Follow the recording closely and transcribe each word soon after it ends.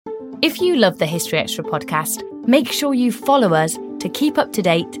If you love the History Extra podcast, make sure you follow us to keep up to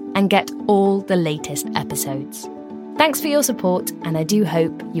date and get all the latest episodes. Thanks for your support, and I do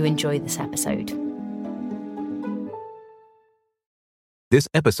hope you enjoy this episode. This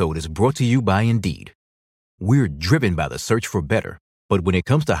episode is brought to you by Indeed. We're driven by the search for better, but when it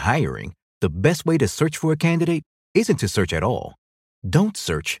comes to hiring, the best way to search for a candidate isn't to search at all. Don't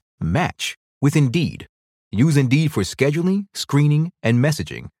search, match with Indeed. Use Indeed for scheduling, screening, and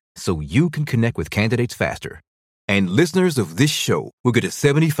messaging so you can connect with candidates faster. And listeners of this show will get a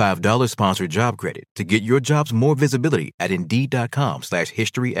 $75 sponsored job credit to get your jobs more visibility at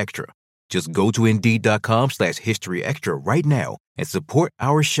Indeed.com/historyextra. Just go to Indeed.com/historyextra right now and support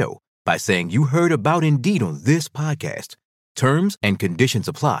our show by saying you heard about Indeed on this podcast. Terms and conditions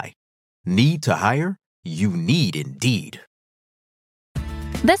apply. Need to hire? You need Indeed.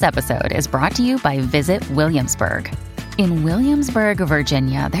 This episode is brought to you by Visit Williamsburg. In Williamsburg,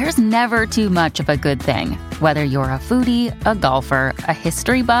 Virginia, there's never too much of a good thing. Whether you're a foodie, a golfer, a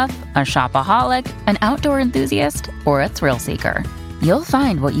history buff, a shopaholic, an outdoor enthusiast, or a thrill seeker, you'll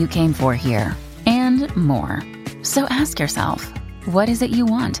find what you came for here and more. So ask yourself, what is it you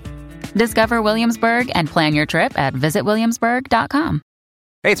want? Discover Williamsburg and plan your trip at visitwilliamsburg.com.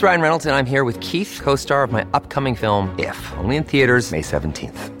 Hey, it's Ryan Reynolds, and I'm here with Keith, co-star of my upcoming film, If, only in theaters May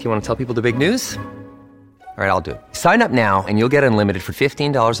 17th. Do you want to tell people the big news? All right, I'll do it. Sign up now and you'll get unlimited for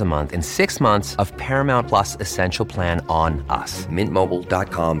 $15 a month and 6 months of Paramount Plus Essential Plan on us.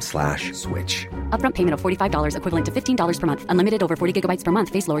 MintMobile.com/switch. Upfront payment of $45 equivalent to $15 per month. Unlimited over 40 gigabytes per month.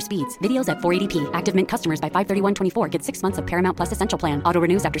 Face lower speeds. Videos at 480p. Active Mint customers by 531.24 get 6 months of Paramount Plus Essential Plan. Auto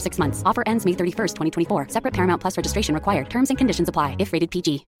renews after 6 months. Offer ends May 31st, 2024. Separate Paramount Plus registration required. Terms and conditions apply if rated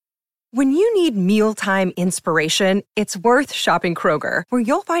PG. When you need mealtime inspiration, it's worth shopping Kroger, where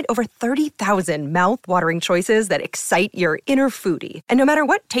you'll find over 30,000 mouth-watering choices that excite your inner foodie. And no matter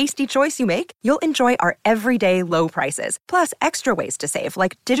what tasty choice you make, you'll enjoy our everyday low prices, plus extra ways to save,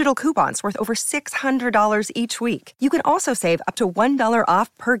 like digital coupons worth over $600 each week. You can also save up to $1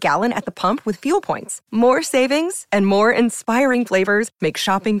 off per gallon at the pump with fuel points. More savings and more inspiring flavors make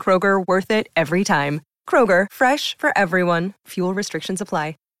shopping Kroger worth it every time. Kroger, fresh for everyone. Fuel restrictions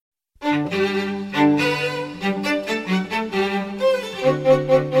apply.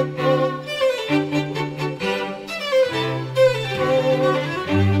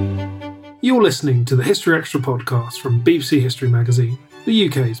 You're listening to the History Extra podcast from BBC History Magazine, the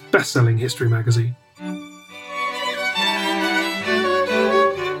UK's best-selling history magazine.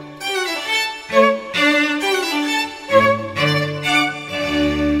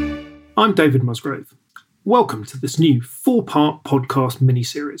 I'm David Musgrave. Welcome to this new 4-part podcast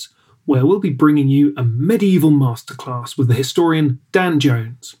mini-series, where we'll be bringing you a medieval masterclass with the historian Dan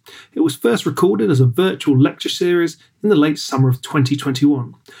Jones. It was first recorded as a virtual lecture series in the late summer of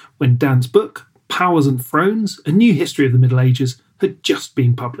 2021, when Dan's book, Powers and Thrones, A New History of the Middle Ages, had just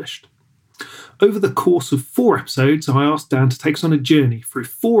been published. Over the course of 4 episodes, I asked Dan to take us on a journey through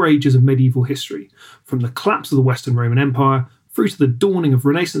 4 ages of medieval history, from the collapse of the Western Roman Empire through to the dawning of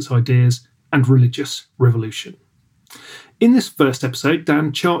Renaissance ideas and religious revolution. In this first episode,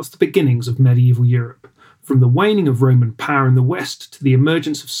 Dan charts the beginnings of medieval Europe, from the waning of Roman power in the West to the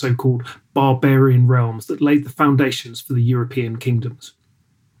emergence of so-called barbarian realms that laid the foundations for the European kingdoms.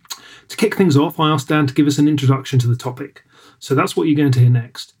 To kick things off, I asked Dan to give us an introduction to the topic, so that's what you're going to hear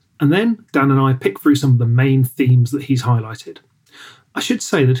next. And then Dan and I pick through some of the main themes that he's highlighted. I should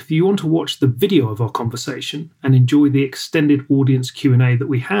say that if you want to watch the video of our conversation and enjoy the extended audience Q&A that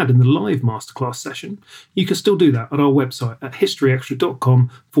we had in the live masterclass session, you can still do that at our website at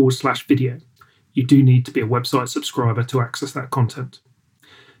historyextra.com/video. You do need to be a website subscriber to access that content.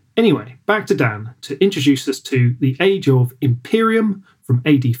 Anyway, back to Dan to introduce us to the age of Imperium from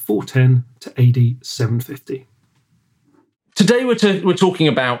AD 410 to AD 750. Today we're talking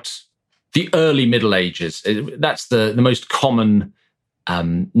about the early Middle Ages. That's the most common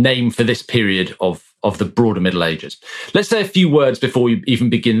name for this period of the broader Middle Ages. Let's say a few words before we even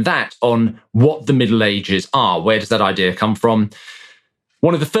begin that on what the Middle Ages are. Where does that idea come from?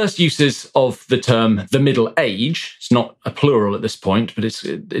 One of the first uses of the term the Middle Age, it's not a plural at this point, but it's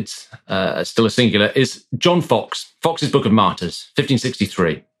still a singular, is John Fox, Fox's Book of Martyrs,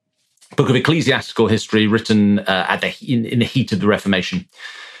 1563. Book of ecclesiastical history written in the heat of the Reformation.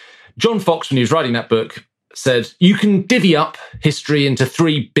 John Fox, when he was writing that book, said, you can divvy up history into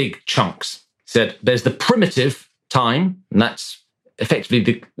 3 big chunks. He said, there's the primitive time, and that's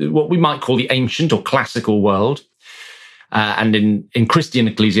effectively what we might call the ancient or classical world. And in Christian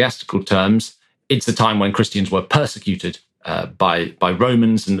ecclesiastical terms, it's the time when Christians were persecuted by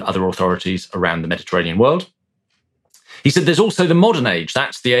Romans and other authorities around the Mediterranean world. He said there's also the modern age.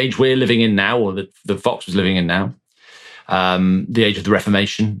 That's the age we're living in now, or that Fox was living in now. The age of the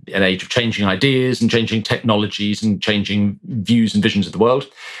Reformation, an age of changing ideas and changing technologies and changing views and visions of the world.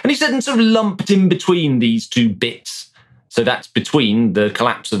 And he said, and sort of lumped in between these two bits, so that's between the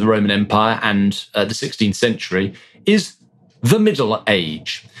collapse of the Roman Empire and the 16th century, is the Middle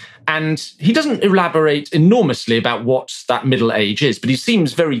Age. And he doesn't elaborate enormously about what that Middle Age is, but he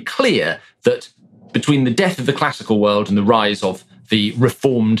seems very clear that between the death of the classical world and the rise of the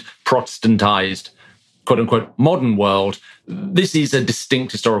reformed, Protestantized, quote-unquote, modern world, this is a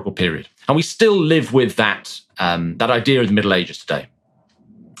distinct historical period. And we still live with that idea of the Middle Ages today.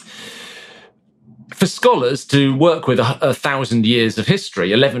 For scholars to work with 1,000 years of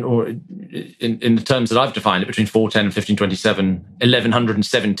history, 11, or in the terms that I've defined it, between 410 and 1527,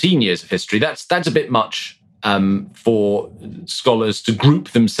 1,117 years of history, that's a bit much for scholars to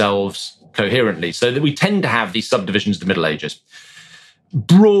group themselves coherently. So that we tend to have these subdivisions of the Middle Ages.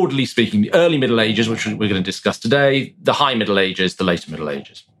 Broadly speaking, the early Middle Ages, which we're going to discuss today, the High Middle Ages, the later Middle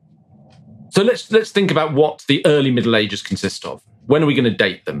Ages. So let's think about what the early Middle Ages consist of. When are we going to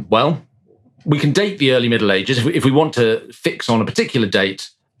date them? Well, we can date the early Middle Ages if we want to fix on a particular date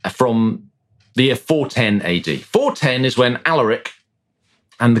from the year 410 AD. 410 is when Alaric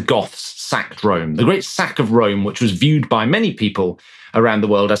and the Goths sacked Rome. The Great Sack of Rome, which was viewed by many people around the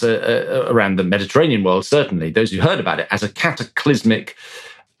world, as around the Mediterranean world, certainly, those who heard about it, as a cataclysmic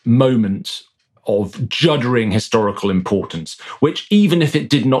moment of juddering historical importance, which, even if it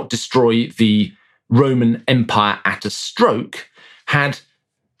did not destroy the Roman Empire at a stroke, had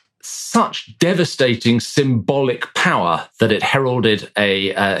such devastating symbolic power that it heralded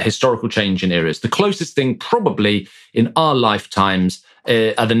a historical change in eras. The closest thing probably in our lifetimes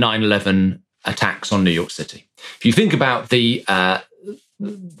are the 9/11 attacks on New York City. If you think about the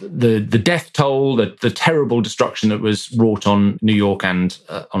death toll, the terrible destruction that was wrought on New York and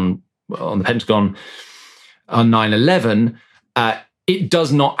on the Pentagon on 9/11, it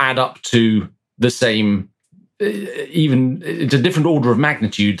does not add up to the same, even it's a different order of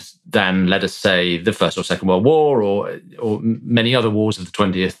magnitude than, let us say, the First or Second World War or many other wars of the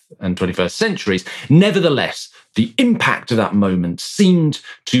 20th and 21st centuries. Nevertheless, the impact of that moment seemed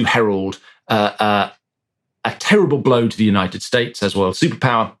to herald a terrible blow to the United States as world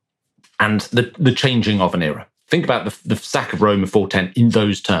superpower and the changing of an era. Think about the sack of Rome of 410 in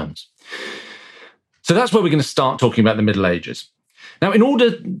those terms. So that's where we're going to start talking about the Middle Ages. Now,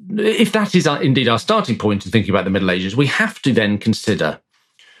 if that is indeed our starting point in thinking about the Middle Ages, we have to then consider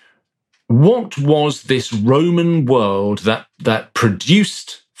what was this Roman world that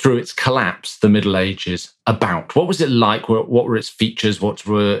produced through its collapse the Middle Ages about? What was it like? What were its features? What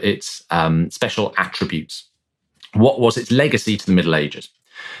were its special attributes? What was its legacy to the Middle Ages?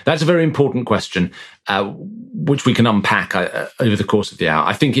 That's a very important question, which we can unpack over the course of the hour.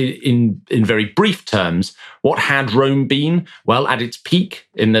 I think in very brief terms, what had Rome been? Well, at its peak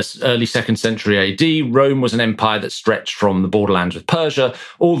in this early 2nd century AD, Rome was an empire that stretched from the borderlands with Persia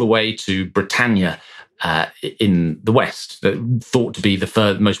all the way to Britannia in the west, thought to be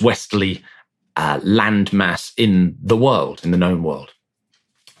the most westerly landmass in the world, in the known world.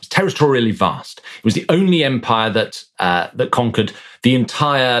 Territorially vast. It was the only empire that conquered the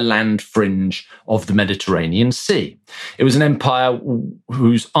entire land fringe of the Mediterranean Sea. It was an empire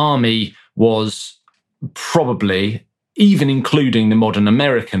whose army was probably, even including the modern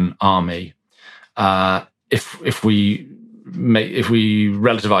American army, if we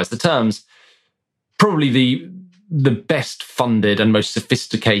relativize the terms, probably the best funded and most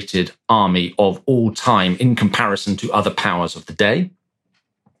sophisticated army of all time in comparison to other powers of the day.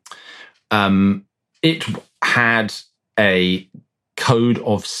 It had a code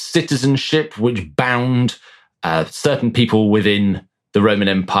of citizenship which bound certain people within the Roman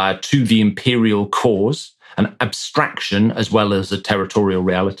Empire to the imperial cause, an abstraction as well as a territorial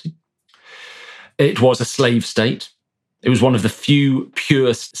reality. It was a slave state. It was one of the few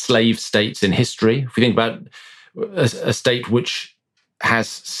pure slave states in history. If we think about a state which has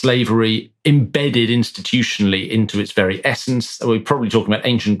slavery embedded institutionally into its very essence. We're probably talking about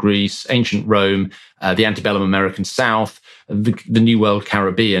ancient Greece, ancient Rome, the antebellum American South, the New World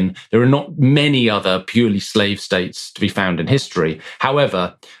Caribbean. There are not many other purely slave states to be found in history.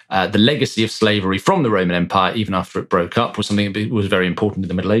 However, the legacy of slavery from the Roman Empire, even after it broke up, was something that was very important in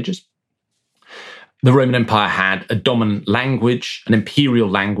the Middle Ages. The Roman Empire had a dominant language, an imperial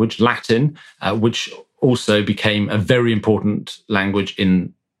language, Latin, which also became a very important language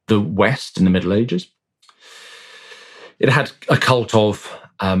in the West in the Middle Ages. It had a cult of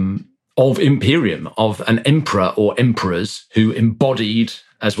Imperium, of an emperor or emperors who embodied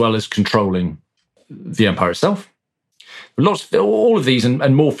as well as controlling the empire itself. All of these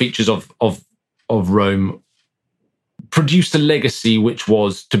and more features of Rome produced a legacy which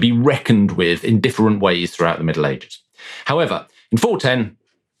was to be reckoned with in different ways throughout the Middle Ages. However, in 410,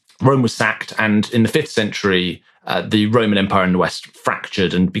 Rome was sacked, and in the 5th century, the Roman Empire in the West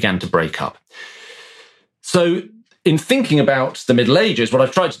fractured and began to break up. So, in thinking about the Middle Ages, what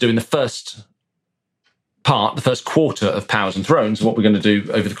I've tried to do in the first quarter of Powers and Thrones, and what we're going to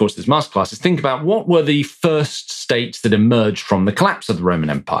do over the course of this masterclass, is think about what were the first states that emerged from the collapse of the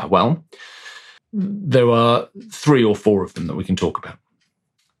Roman Empire. Well, there are 3 or 4 of them that we can talk about.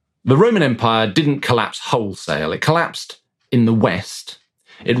 The Roman Empire didn't collapse wholesale. It collapsed in the West.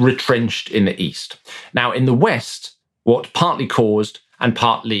 It retrenched in the East. Now, in the West, what partly caused and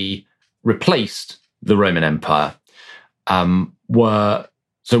partly replaced the Roman Empire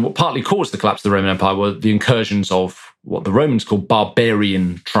what partly caused the collapse of the Roman Empire were the incursions of what the Romans called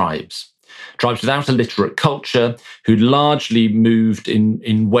barbarian tribes without a literate culture, who largely moved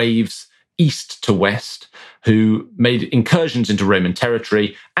in waves east to west, who made incursions into Roman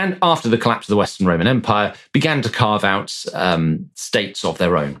territory, and after the collapse of the Western Roman Empire, began to carve out states of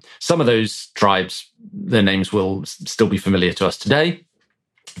their own. Some of those tribes, their names will still be familiar to us today.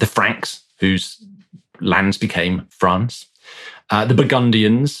 The Franks, whose lands became France. The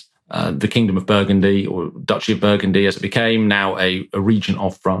Burgundians, the Kingdom of Burgundy, or Duchy of Burgundy as it became, now a region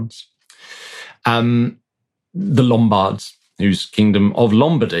of France. The Lombards, whose Kingdom of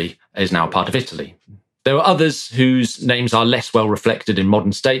Lombardy is now part of Italy. There were others whose names are less well reflected in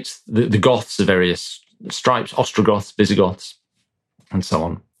modern states, the Goths of various stripes, Ostrogoths, Visigoths, and so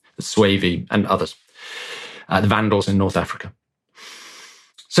on, the Suevi and others, the Vandals in North Africa.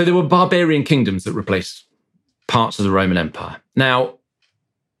 So there were barbarian kingdoms that replaced parts of the Roman Empire. Now,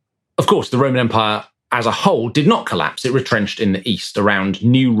 of course, the Roman Empire as a whole did not collapse. It retrenched in the east around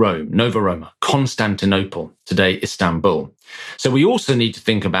New Rome, Nova Roma, Constantinople, today Istanbul. So we also need to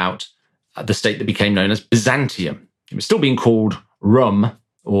think about the state that became known as Byzantium. It was still being called Rome,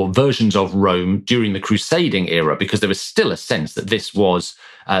 or versions of Rome, during the Crusading era, because there was still a sense that this was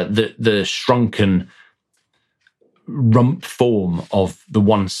the shrunken rump form of the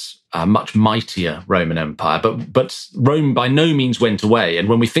once much mightier Roman Empire. But Rome by no means went away. And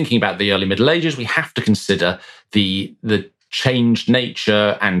when we're thinking about the early Middle Ages, we have to consider the changed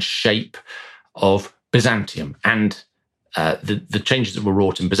nature and shape of Byzantium and the changes that were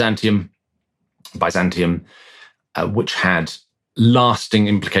wrought in Byzantium, which had lasting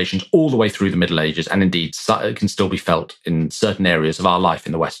implications all the way through the Middle Ages, and indeed can still be felt in certain areas of our life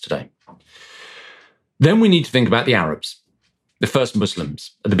in the West today. Then we need to think about the Arabs, the first Muslims.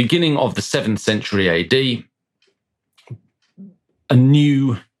 At the beginning of the 7th century AD, a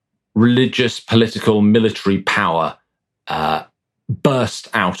new religious, political, military power burst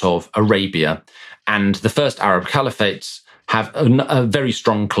out of Arabia, and the first Arab caliphates have a very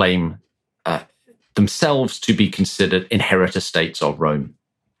strong claim themselves to be considered inheritor states of Rome.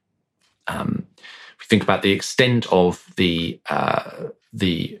 If we think about the extent of the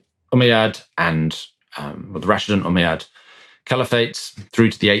Umayyad and the Rashidun Umayyad caliphates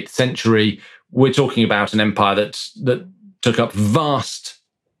through to the 8th century, we're talking about an empire that took up vast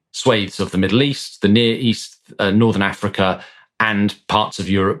swathes of the Middle East, the Near East, Northern Africa, and parts of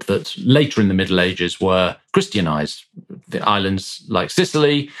Europe that later in the Middle Ages were Christianized. The islands like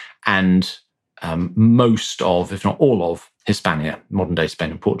Sicily and most of, if not all of, Hispania, modern-day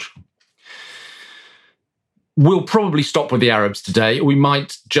Spain and Portugal. We'll probably stop with the Arabs today. We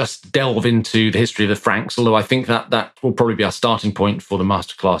might just delve into the history of the Franks, although I think that will probably be our starting point for the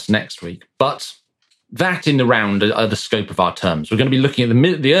masterclass next week. But that in the round are the scope of our terms. We're going to be looking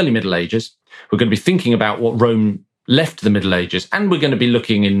at the early Middle Ages. We're going to be thinking about what Rome left the Middle Ages, and we're going to be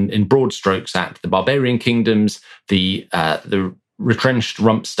looking in broad strokes at the barbarian kingdoms, the retrenched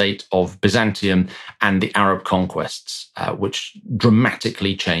rump state of Byzantium, and the Arab conquests, which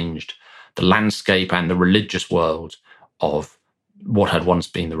dramatically changed the landscape and the religious world of what had once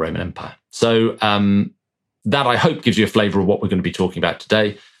been the Roman Empire. So that, I hope, gives you a flavour of what we're going to be talking about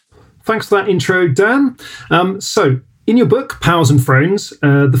today. Thanks for that intro, Dan. So in your book, Powers and Thrones,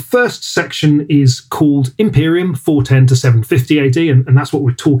 the first section is called Imperium, 410 to 750 AD, and that's what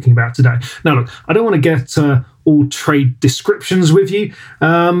we're talking about today. Now, look, I don't want to get all trade descriptions with you,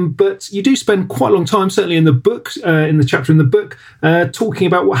 but you do spend quite a long time, certainly in the book, in the chapter in the book, talking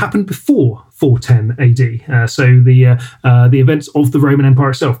about what happened before 410 AD, so the events of the Roman Empire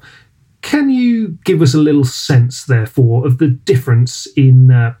itself. Can you give us a little sense, therefore, of the difference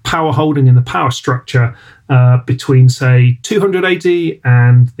in power holding and the power structure between, say, 200 AD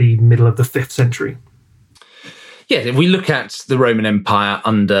and the middle of the 5th century? Yeah, if we look at the Roman Empire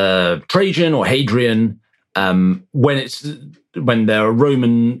under Trajan or Hadrian, when there are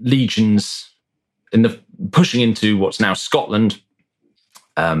Roman legions pushing into what's now Scotland.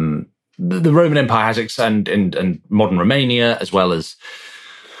 The Roman Empire has expanded in modern Romania, as well as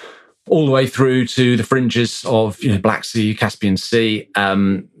all the way through to the fringes of Black Sea, Caspian Sea.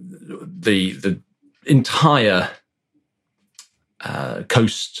 The entire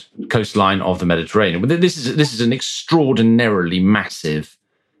coastline of the Mediterranean. This is an extraordinarily massive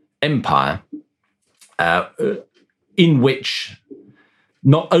empire in which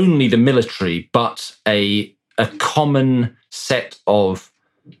not only the military but a common set of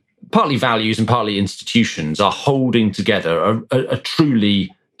partly values and partly institutions are holding together a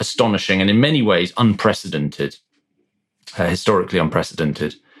truly astonishing and in many ways unprecedented, historically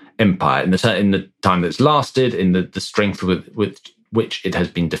unprecedented empire in the time that's lasted, in the strength with which it has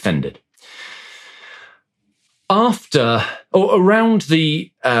been defended. After or around in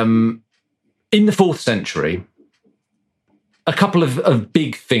the 4th century, a couple of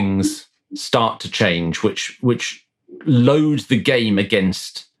big things start to change, which load the game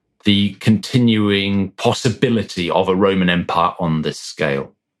against the continuing possibility of a Roman Empire on this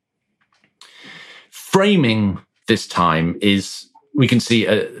scale. Framing this time is we can see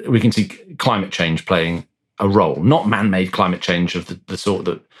climate change playing a role, not man-made climate change of the sort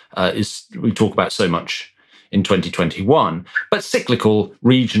that we talk about so much in 2021, but cyclical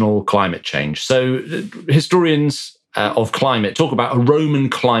regional climate change. So historians of climate talk about a Roman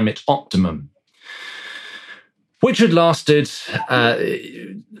climate optimum, which had lasted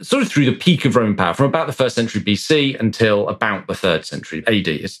sort of through the peak of Roman power, from about the 1st century BC until about the 3rd century AD.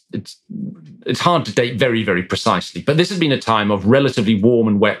 It's hard to date very, very precisely, but this has been a time of relatively warm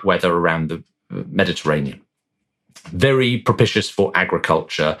and wet weather around the Mediterranean, very propitious for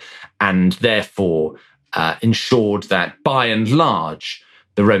agriculture, and therefore ensured that, by and large,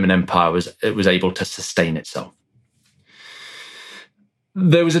 the Roman Empire was able to sustain itself.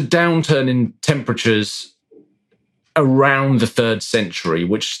 There was a downturn in temperatures around the 3rd century,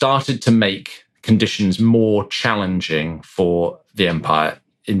 which started to make conditions more challenging for the empire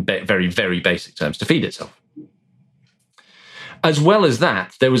in very, very basic terms to feed itself. As well as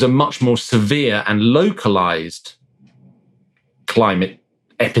that, there was a much more severe and localized climate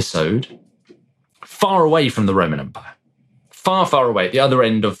episode far away from the Roman Empire, far, far away at the other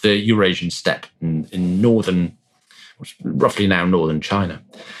end of the Eurasian steppe in northern, roughly now northern China,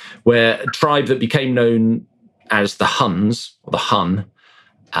 where a tribe that became known as the Huns, or the Hun,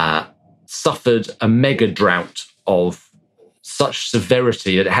 suffered a mega drought of such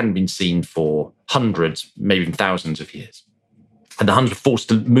severity that it hadn't been seen for hundreds, maybe even thousands of years. And the Huns were forced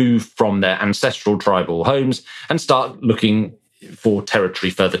to move from their ancestral tribal homes and start looking for territory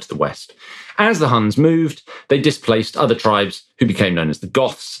further to the west. As the Huns moved, they displaced other tribes who became known as the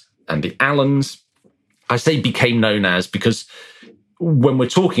Goths and the Alans. I say became known as because when we're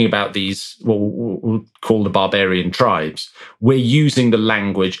talking about these, what we'll call the barbarian tribes, we're using the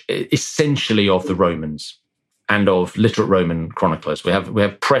language essentially of the Romans and of literate Roman chroniclers. We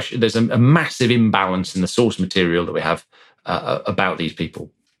have pressure. There's a massive imbalance in the source material that we have about these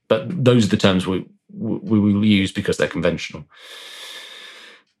people, but those are the terms we will use because they're conventional.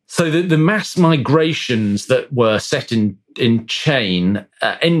 So the mass migrations that were set in chain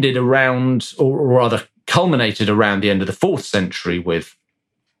ended around, or rather culminated around the end of the 4th century with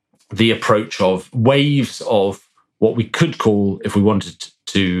the approach of waves of what we could call, if we wanted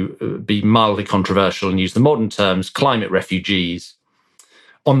to be mildly controversial and use the modern terms, climate refugees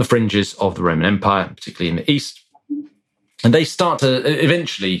on the fringes of the Roman Empire, particularly in the east. And they start to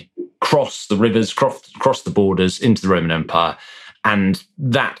eventually cross the rivers, cross the borders into the Roman Empire. And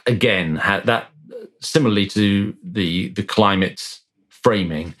that, again, that similarly to the climate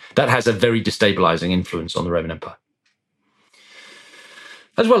framing, that has a very destabilizing influence on the Roman Empire.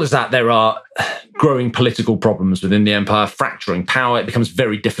 As well as that, there are growing political problems within the empire, fracturing power. It becomes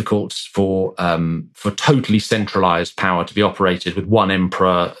very difficult for totally centralized power to be operated with one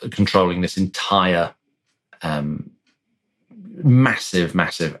emperor controlling this entire massive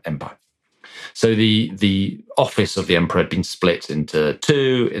empire. So the office of the emperor had been split into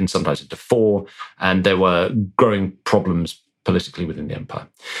 2 and sometimes into 4, and there were growing problems politically within the empire.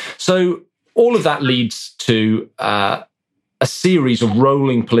 So all of that leads to a series of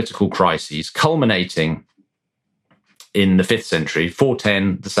rolling political crises, culminating in the 5th century,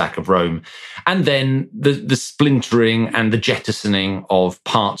 410, the sack of Rome, and then the splintering and the jettisoning of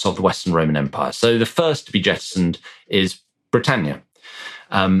parts of the Western Roman Empire. So the first to be jettisoned is Britannia.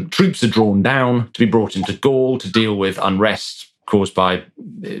 Troops are drawn down to be brought into Gaul to deal with unrest caused by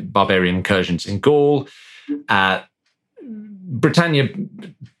barbarian incursions in Gaul. Britannia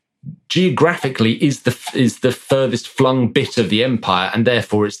geographically is the furthest flung bit of the empire, and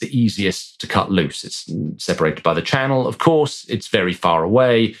therefore it's the easiest to cut loose. It's separated by the Channel, of course. It's very far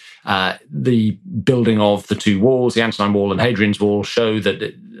away. The building of the two walls, the Antonine Wall and Hadrian's Wall,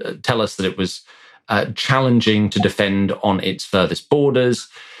 tell us that it was challenging to defend on its furthest borders.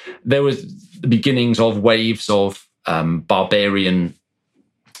 There was the beginnings of waves of barbarian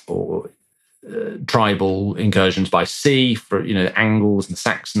or tribal incursions by sea for the Angles and the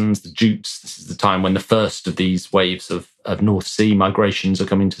Saxons, the Jutes. This is the time when the first of these waves of North Sea migrations are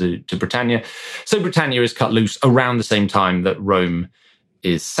coming to Britannia. So Britannia is cut loose around the same time that Rome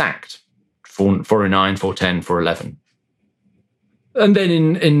is sacked, 409, 410, 411. And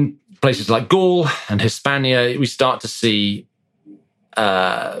then in places like Gaul and Hispania, we start to see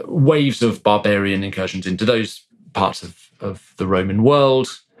waves of barbarian incursions into those parts of the Roman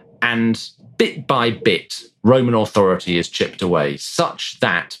world. And bit by bit, Roman authority is chipped away, such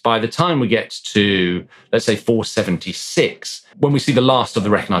that by the time we get to, let's say, 476, when we see the last of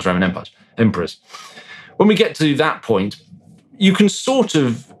the recognized Roman emperors, when we get to that point, you can sort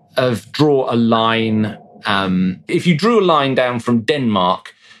of draw a line. If you drew a line down from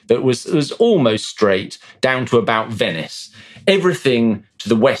Denmark that was almost straight down to about Venice, everything to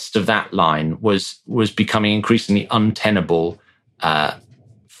the west of that line was becoming increasingly untenable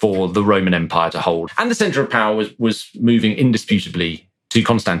for the Roman Empire to hold. And the centre of power was moving indisputably to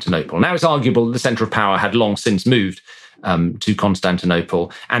Constantinople. Now, it's arguable that the centre of power had long since moved to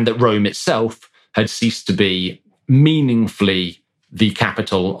Constantinople, and that Rome itself had ceased to be meaningfully the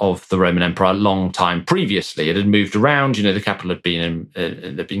capital of the Roman Empire a long time previously. It had moved around. The capital had been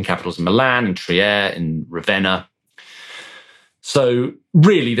there'd been capitals in Milan, in Trier, in Ravenna. So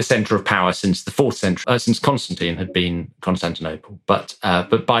really the centre of power since the 4th century, since Constantine, had been Constantinople. But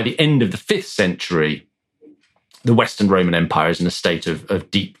by the end of the 5th century, the Western Roman Empire is in a state of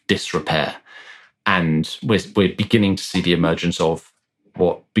deep disrepair. And we're beginning to see the emergence of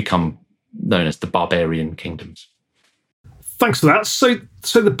what become known as the barbarian kingdoms. Thanks for that.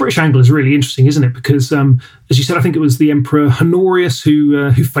 So the British angle is really interesting, isn't it? Because, as you said, I think it was the Emperor Honorius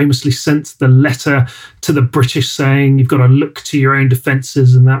who famously sent the letter to the British saying, you've got to look to your own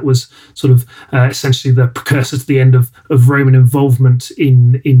defences. And that was sort of essentially the precursor to the end of Roman involvement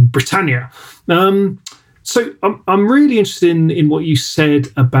in Britannia. So I'm really interested in what you said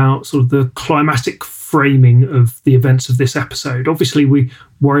about sort of the climatic framing of the events of this episode. Obviously, we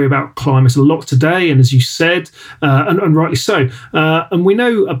worry about climate a lot today, and as you said, and rightly so. And we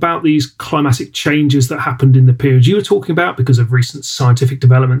know about these climatic changes that happened in the period you were talking about because of recent scientific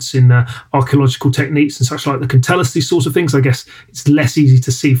developments in archaeological techniques and such like that can tell us these sorts of things. I guess it's less easy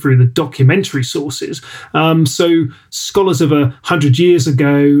to see through the documentary sources. So scholars of 100 years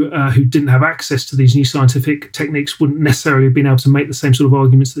ago who didn't have access to these new scientific techniques wouldn't necessarily have been able to make the same sort of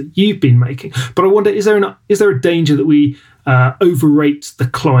arguments that you've been making. But I wonder, is there a danger that we overrate the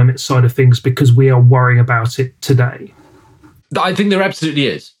climate side of things because we are worrying about it today? I think there absolutely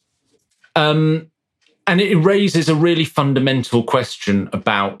is. And it raises a really fundamental question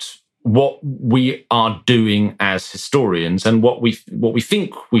about what we are doing as historians and what we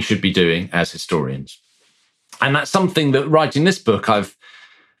think we should be doing as historians. And that's something that, writing this book, I've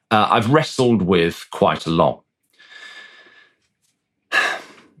wrestled with quite a lot.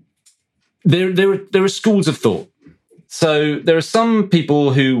 There are schools of thought. So there are some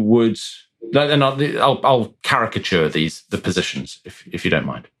people who would, and I'll caricature the positions, if you don't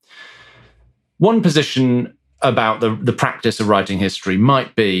mind. One position about the practice of writing history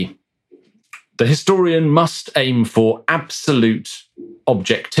might be the historian must aim for absolute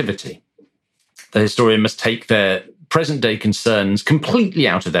objectivity. The historian must take their present-day concerns completely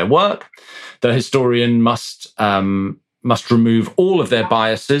out of their work. The historian must remove all of their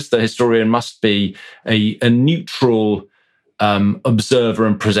biases. The historian must be a neutral observer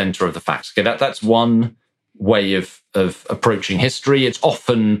and presenter of the facts. Okay, that's one way of approaching history. It's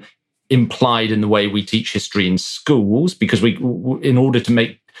often implied in the way we teach history in schools, because in order to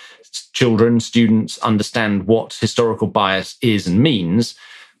make students understand what historical bias is and means,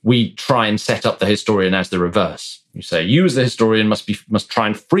 we try and set up the historian as the reverse. You say, you as the historian must try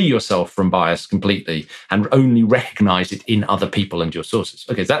and free yourself from bias completely and only recognize it in other people and your sources.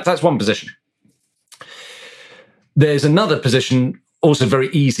 Okay, that's one position. There's another position, also very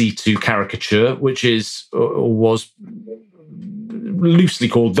easy to caricature, which is, or was loosely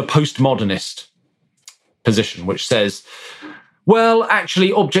called the postmodernist position, which says, well,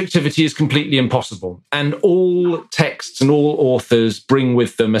 actually, objectivity is completely impossible. And all texts and all authors bring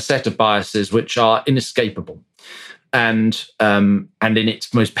with them a set of biases which are inescapable. And in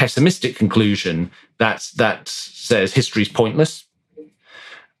its most pessimistic conclusion, that says history is pointless.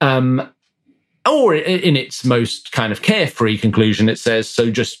 Or in its most kind of carefree conclusion, it says,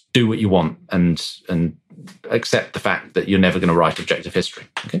 so just do what you want and accept the fact that you're never going to write objective history.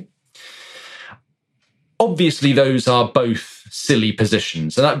 Okay. Obviously, those are both silly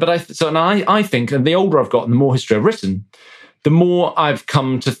positions. But I think, and the older I've gotten, the more history I've written, the more I've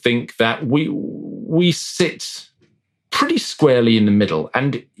come to think that we sit pretty squarely in the middle.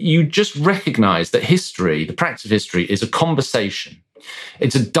 And you just recognize that history, the practice of history, is a conversation.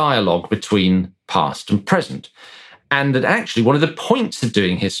 It's a dialogue between past and present. And that actually one of the points of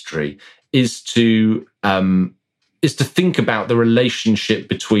doing history is to think about the relationship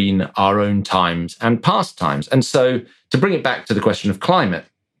between our own times and past times. And so to bring it back to the question of climate,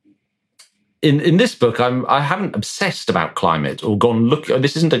 in this book, I haven't obsessed about climate or gone look.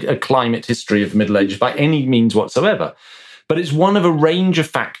 This isn't a climate history of the Middle Ages by any means whatsoever. But it's one of a range of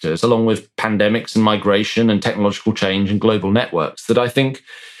factors, along with pandemics and migration and technological change and global networks, that I think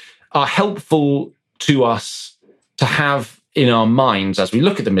are helpful to us to have in our minds as we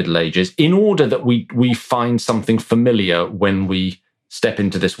look at the Middle Ages, in order that we find something familiar when we step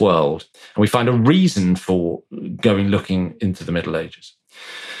into this world, and we find a reason for going looking into the Middle Ages.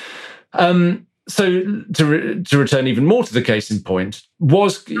 So to return even more to the case in point,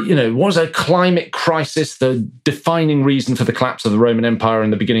 was a climate crisis the defining reason for the collapse of the Roman Empire in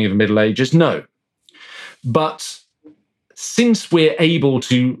the beginning of the Middle Ages? No. But since we're able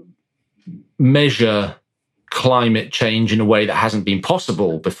to measure climate change in a way that hasn't been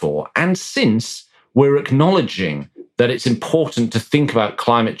possible before, and since we're acknowledging that it's important to think about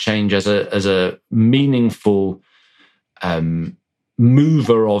climate change as a meaningful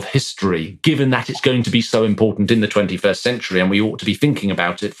mover of history, given that it's going to be so important in the 21st century and we ought to be thinking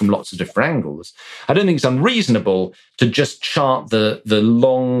about it from lots of different angles, I don't think it's unreasonable to just chart the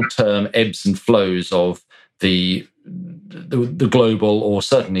long-term ebbs and flows of the global, or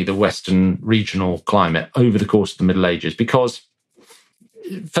certainly the Western regional climate over the course of the Middle Ages, because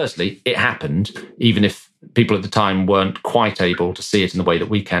firstly, it happened, even if people at the time weren't quite able to see it in the way that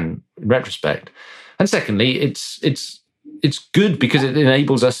we can in retrospect. And secondly, it's good because it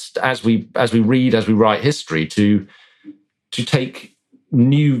enables us, as we read, as we write history, to take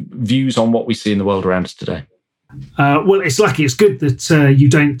new views on what we see in the world around us today. Well, it's lucky. It's good that you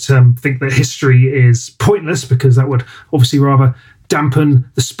don't think that history is pointless, because that would obviously rather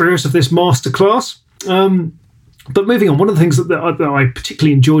dampen the spirit of this masterclass. But moving on, one of the things that I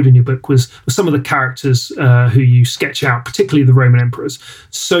particularly enjoyed in your book was some of the characters who you sketch out, particularly the Roman emperors.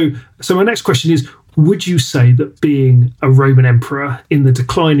 So my next question is, would you say that being a Roman emperor in the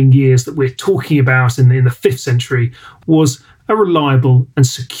declining years that we're talking about in the 5th century was a reliable and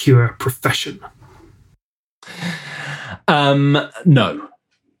secure profession? No,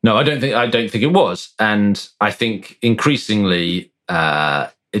 I don't think it was, and I think increasingly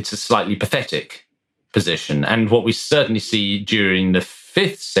it's a slightly pathetic position. And what we certainly see during the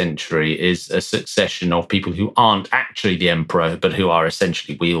 5th century is a succession of people who aren't actually the emperor, but who are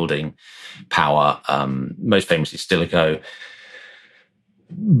essentially wielding power, most famously Stilicho,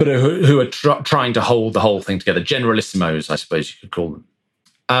 but who are trying to hold the whole thing together. Generalissimos, I suppose you could call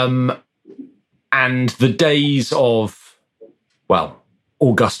them. And the days of, well,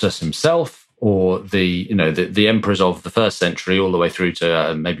 Augustus himself, or the emperors of the 1st century, all the way through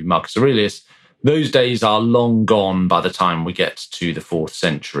to maybe Marcus Aurelius, those days are long gone by the time we get to the 4th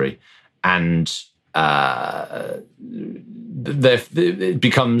century, and it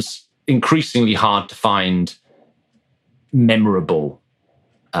becomes increasingly hard to find memorable,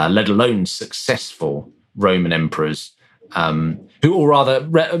 let alone successful Roman emperors,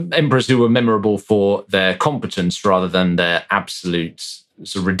 emperors who were memorable for their competence rather than their absolute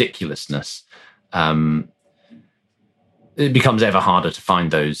sort of ridiculousness. It becomes ever harder to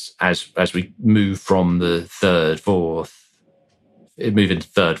find those as we move from the 3rd, 4th, move into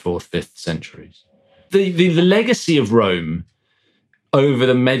 3rd, 4th, 5th centuries. The legacy of Rome over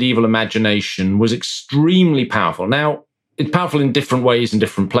the medieval imagination was extremely powerful. Now, it's powerful in different ways in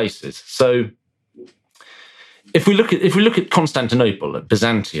different places. So if we look at Constantinople, at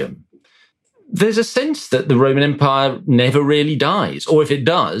Byzantium, there's a sense that the Roman Empire never really dies, or if it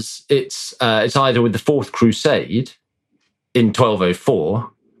does, it's either with the 4th Crusade in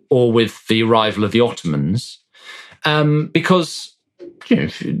 1204 or with the arrival of the Ottomans, because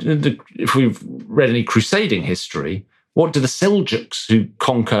if we've read any crusading history, what do the Seljuks, who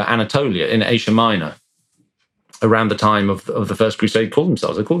conquer Anatolia in Asia Minor around the time of the First Crusade, call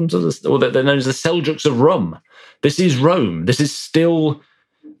themselves? They call themselves, or they're known as the Seljuks of Rome. This is Rome. This is still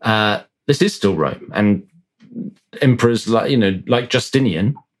Rome. And emperors like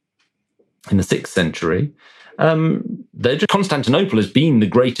Justinian in the 6th century, Constantinople has been the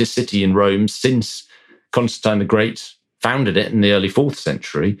greatest city in Rome since Constantine the Great founded it in the early 4th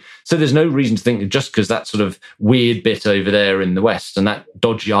century. So there's no reason to think that just because that sort of weird bit over there in the west and that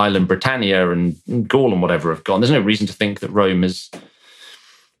dodgy island Britannia and Gaul and whatever have gone, there's no reason to think that Rome is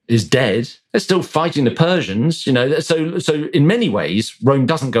dead. They're still fighting the Persians, So in many ways, Rome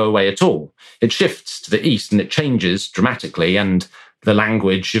doesn't go away at all. It shifts to the east and it changes dramatically, and the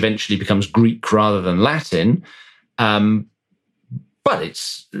language eventually becomes Greek rather than Latin. But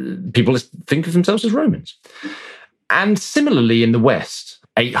people think of themselves as Romans. And similarly in the West,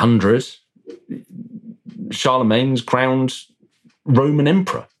 800, Charlemagne's crowned Roman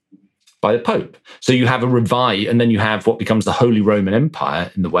emperor by the Pope. So you have a revive, and then you have what becomes the Holy Roman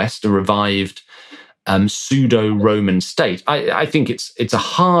Empire in the West, a revived pseudo-Roman state. I think it's a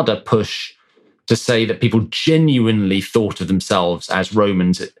harder push to say that people genuinely thought of themselves as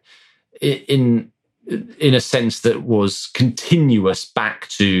Romans in a sense that was continuous back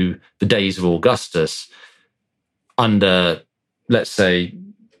to the days of Augustus under, let's say,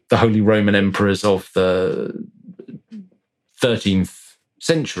 the Holy Roman Emperors of the 13th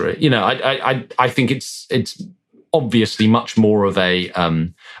century. I think it's obviously much more of a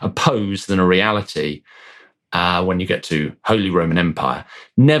pose than a reality when you get to Holy Roman Empire.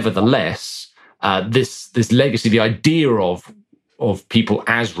 Nevertheless, this legacy, the idea of people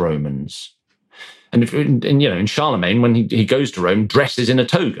as Romans, and in Charlemagne, when he goes to Rome, dresses in a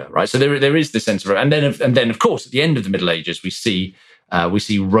toga, right? So there is this sense of, and then of course at the end of the Middle Ages we see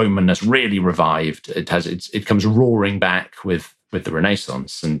Romanness really revived. It comes roaring back with the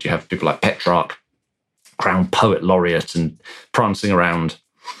Renaissance, and you have people like Petrarch, crowned poet laureate, and prancing around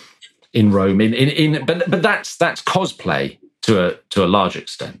in Rome. But that's cosplay to a large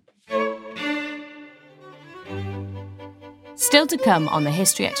extent. Still to come on the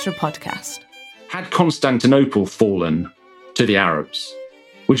History Extra podcast. Had Constantinople fallen to the Arabs,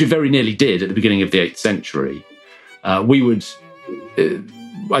 which it very nearly did at the beginning of the 8th century, I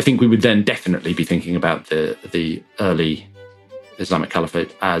think we would then definitely be thinking about the early Islamic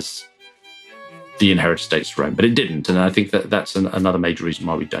Caliphate as the inherited states of Rome. But it didn't, and I think that's another major reason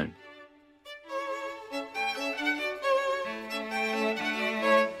why we don't.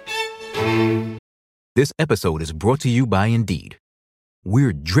 This episode is brought to you by Indeed.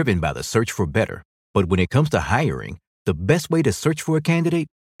 We're driven by the search for better, but when it comes to hiring, the best way to search for a candidate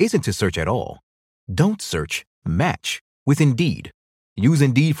isn't to search at all. Don't search, match with Indeed. Use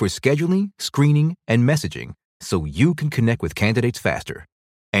Indeed for scheduling, screening, and messaging so you can connect with candidates faster.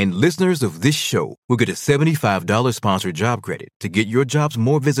 And listeners of this show will get a $75 sponsored job credit to get your jobs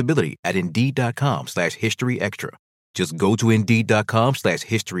more visibility at Indeed.com/History Extra. Just go to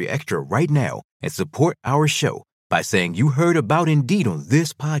Indeed.com/History Extra right now and support our show by saying you heard about Indeed on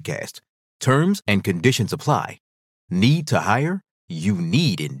this podcast. Terms and conditions apply. Need to hire? You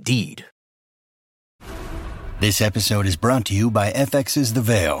need Indeed. This episode is brought to you by FX's The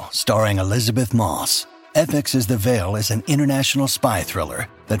Veil, starring Elizabeth Moss. FX's The Veil is an international spy thriller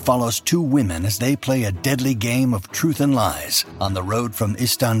that follows two women as they play a deadly game of truth and lies on the road from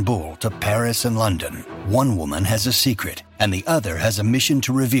Istanbul to Paris and London. One woman has a secret, and the other has a mission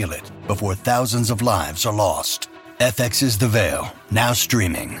to reveal it before thousands of lives are lost. FX's The Veil, now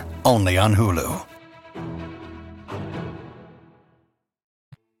streaming, only on Hulu.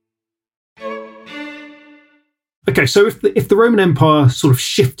 Okay, so if the Roman Empire sort of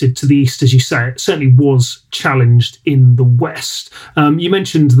shifted to the east, as you say, it certainly was challenged in the west. You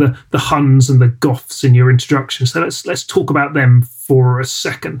mentioned the Huns and the Goths in your introduction, so let's talk about them for a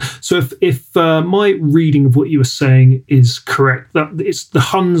second. So if my reading of what you were saying is correct, that it's the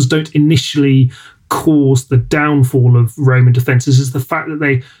Huns don't initially cause the downfall of Roman defences, is the fact that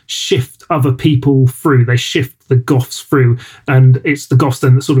they shift other people through. They shift the Goths through, and it's the Goths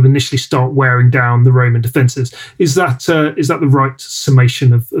then that sort of initially start wearing down the Roman defences. Is that the right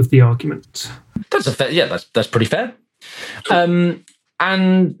summation of the argument? That's that's pretty fair. And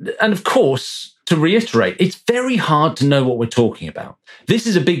of course, to reiterate, it's very hard to know what we're talking about. This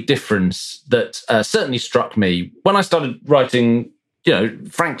is a big difference that certainly struck me when I started writing.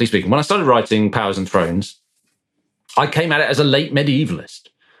 Frankly speaking, when I started writing Powers and Thrones, I came at it as a late medievalist.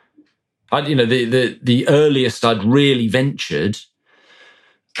 The earliest I'd really ventured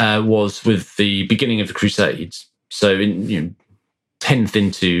was with the beginning of the Crusades, so in 10th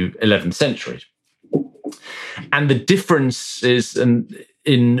into 11th century. And the difference is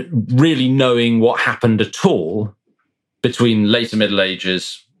in really knowing what happened at all between later Middle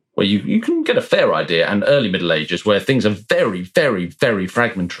Ages, where you can get a fair idea, and early Middle Ages, where things are very, very, very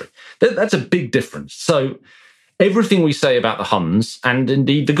fragmentary. That's a big difference. So everything we say about the Huns, and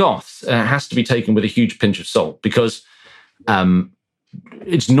indeed the Goths, has to be taken with a huge pinch of salt, because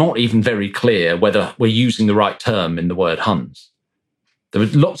it's not even very clear whether we're using the right term in the word Huns. There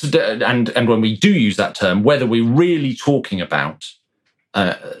was lots of, and when we do use that term, whether we're really talking about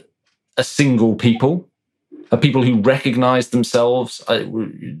a single people, a people who recognize themselves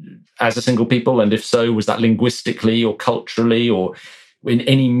as a single people, and if so, was that linguistically or culturally or in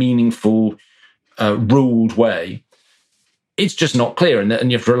any meaningful, ruled way? It's just not clear,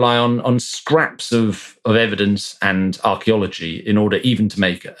 and you have to rely on scraps of evidence and archaeology in order even to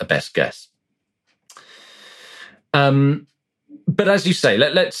make a best guess. But as you say,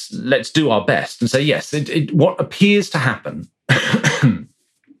 let's do our best and say, yes, what appears to happen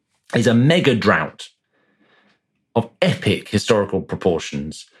is a mega drought of epic historical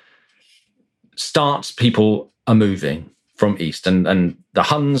proportions starts. People are moving from east, and the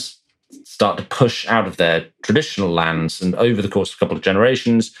Huns start to push out of their traditional lands, and over the course of a couple of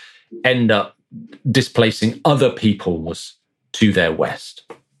generations end up displacing other peoples to their west,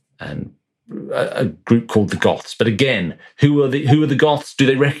 and a group called the Goths. But again, who are the Goths? Do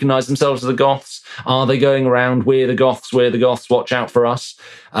they recognize themselves as the Goths? Are they going around, we're the Goths, watch out for us?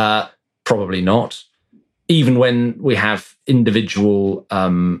 Probably not. Even when we have individual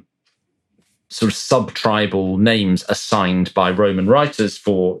sort of sub-tribal names assigned by Roman writers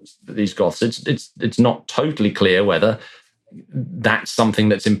for these Goths, it's not totally clear whether that's something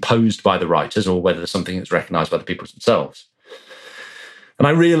that's imposed by the writers or whether it's something that's recognized by the peoples themselves. And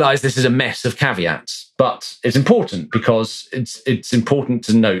I realize this is a mess of caveats, but it's important because it's important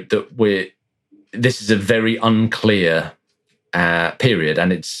to note that this is a very unclear period,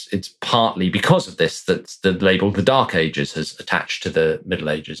 and it's partly because of this that the label the Dark Ages has attached to the Middle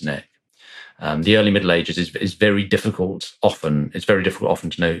Ages neck. The early Middle Ages is very difficult often. It's very difficult often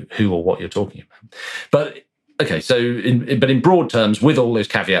to know who or what you're talking about. But okay, so in broad terms, with all those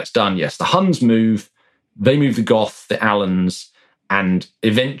caveats done, yes, the Huns move. They move the Goths, the Alans, and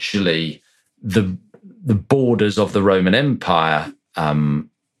eventually the borders of the Roman Empire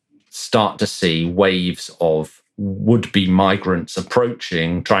start to see waves of would-be migrants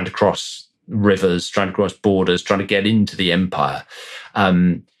approaching, trying to cross rivers, trying to cross borders, trying to get into the empire.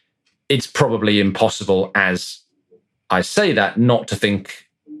 It's probably impossible, as I say that, not to think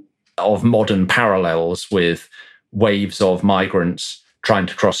of modern parallels with waves of migrants trying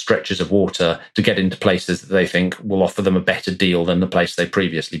to cross stretches of water to get into places that they think will offer them a better deal than the place they've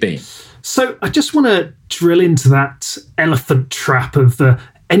previously been. So I just want to drill into that elephant trap of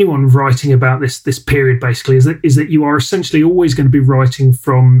anyone writing about this period, basically, is that you are essentially always going to be writing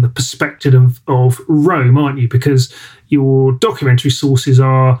from the perspective of Rome, aren't you? Because your documentary sources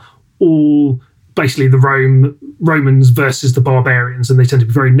are all basically the Romans versus the barbarians, and they tend to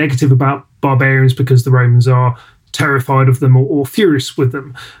be very negative about barbarians because the Romans are terrified of them or furious with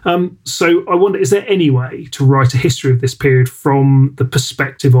them. So I wonder, is there any way to write a history of this period from the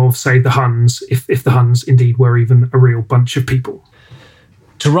perspective of, say, the Huns, if the Huns indeed were even a real bunch of people?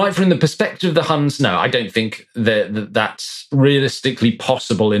 To write from the perspective of the Huns, no, I don't think that's realistically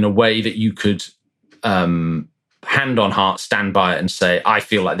possible in a way that you could hand on heart stand by it and say, I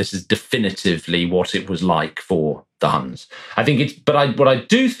feel like this is definitively what it was like for the Huns. I think what I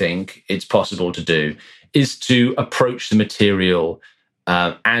do think it's possible to do is to approach the material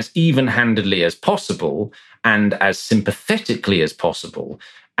as even-handedly as possible and as sympathetically as possible,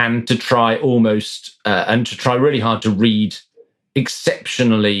 and to try really hard to read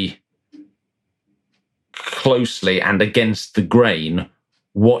exceptionally closely and against the grain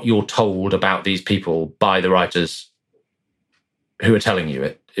what you're told about these people by the writers who are telling you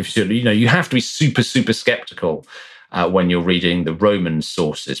it. You have to be super, super skeptical when you're reading the Roman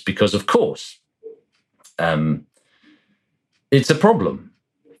sources, because, of course, it's a problem.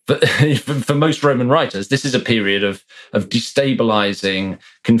 But for most Roman writers, this is a period of destabilizing,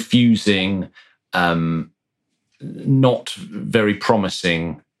 confusing, not very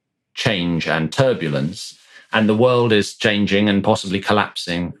promising change and turbulence, and the world is changing and possibly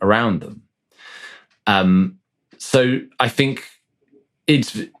collapsing around them. So I think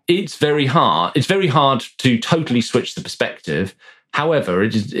it's very hard. It's very hard to totally switch the perspective. However,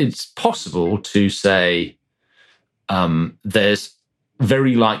 it's possible to say there's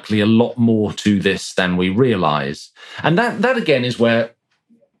very likely a lot more to this than we realize. And that again is where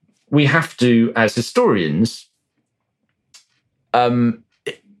we have to, as historians,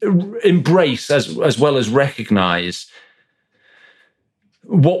 embrace as well as recognize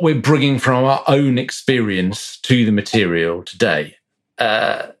what we're bringing from our own experience to the material today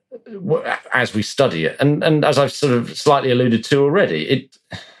as we study it. And as I've sort of slightly alluded to already,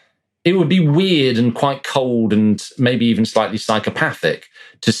 it would be weird and quite cold and maybe even slightly psychopathic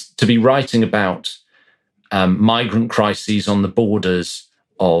to be writing about migrant crises on the borders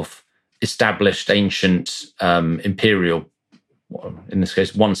of established ancient imperial, in this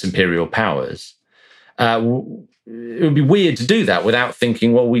case, once imperial powers. It would be weird to do that without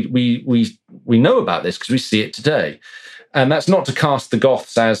thinking, well, we know about this because we see it today. And that's not to cast the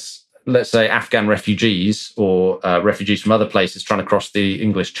Goths as, let's say, Afghan refugees or refugees from other places trying to cross the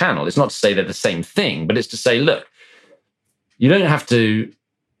English Channel. It's not to say they're the same thing, but it's to say, look, you don't have to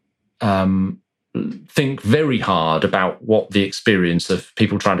think very hard about what the experience of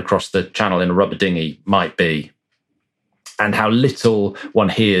people trying to cross the Channel in a rubber dinghy might be, and how little one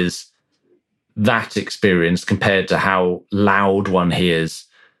hears that experience compared to how loud one hears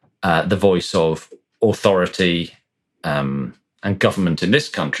the voice of authority and government in this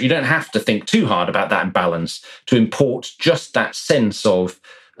country. You don't have to think too hard about that imbalance to import just that sense of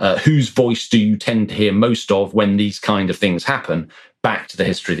whose voice do you tend to hear most of when these kind of things happen back to the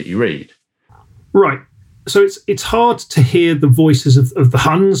history that you read. Right. So it's hard to hear the voices of the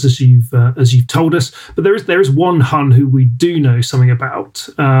Huns, as you've told us, but there is one Hun who we do know something about,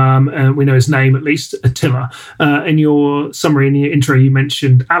 and we know his name at least, Attila. In your summary, in your intro, you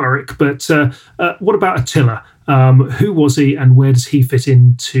mentioned Alaric, but what about Attila? Who was he, and where does he fit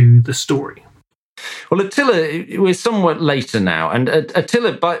into the story? Well, Attila, we're somewhat later now, and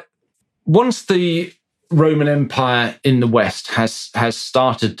Attila, but once the Roman Empire in the West has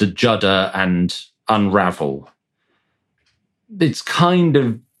started to judder and unravel, it's kind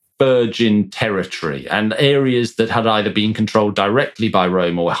of virgin territory, and areas that had either been controlled directly by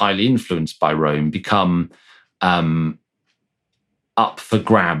Rome or highly influenced by Rome become up for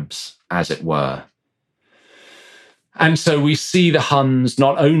grabs, as it were. And so we see the Huns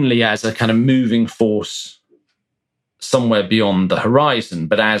not only as a kind of moving force somewhere beyond the horizon,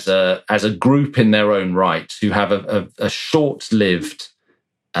 but as a group in their own right who have a short-lived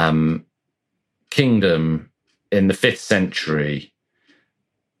kingdom in the 5th century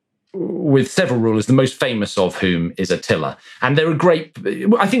with several rulers, the most famous of whom is Attila. And they're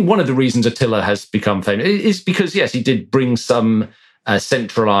I think one of the reasons Attila has become famous is because, yes, he did bring some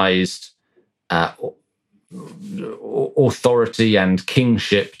centralized authority and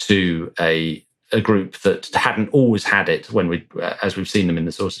kingship to a group that hadn't always had it as we've seen them in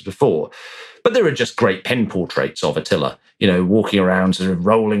the sources before. But there are just great pen portraits of Attila, walking around sort of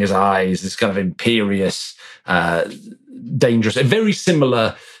rolling his eyes, this kind of imperious, dangerous, very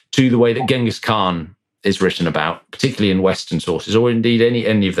similar to the way that Genghis Khan is written about, particularly in Western sources, or indeed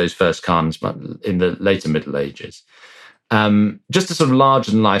any of those first Khans in the later Middle Ages. Just a sort of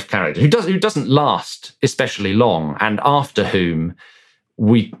larger-than-life character who doesn't last especially long, and after whom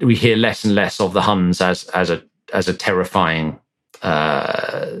we hear less and less of the Huns as a terrifying,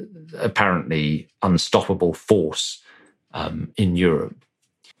 apparently unstoppable force in Europe.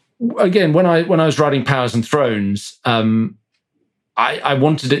 Again, when I was writing Powers and Thrones, I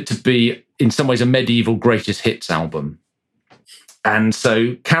wanted it to be in some ways a medieval greatest hits album, and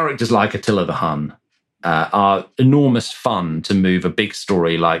so characters like Attila the Hun are enormous fun to move a big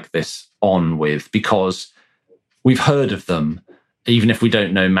story like this on with, because we've heard of them, even if we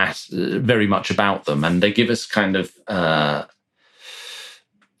don't know very much about them. And they give us kind of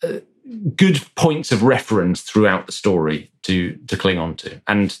good points of reference throughout the story to cling on to.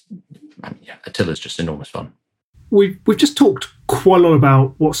 And Attila's just enormous fun. We've just talked quite a lot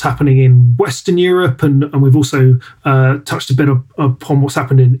about what's happening in Western Europe, and we've also touched a bit upon what's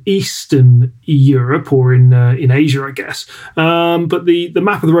happened in Eastern Europe, or in Asia, I guess. But the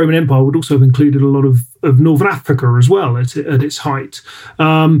map of the Roman Empire would also have included a lot of Northern Africa as well at its height.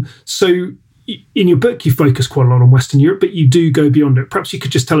 So in your book, you focus quite a lot on Western Europe, but you do go beyond it. Perhaps you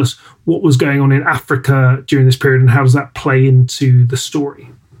could just tell us what was going on in Africa during this period, and how does that play into the story?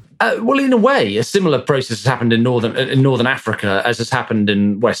 Well, in a way, a similar process has happened in Northern Africa as has happened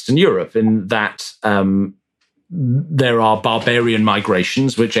in Western Europe, in that there are barbarian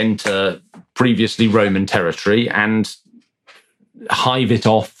migrations which enter previously Roman territory and hive it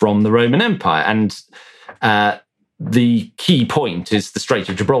off from the Roman Empire. And the key point is the Strait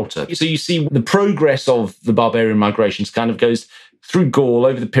of Gibraltar. So you see the progress of the barbarian migrations kind of goes through Gaul,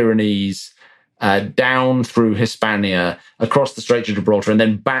 over the Pyrenees, down through Hispania, across the Strait of Gibraltar, and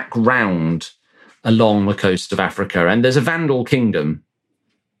then back round along the coast of Africa. And there's a Vandal kingdom,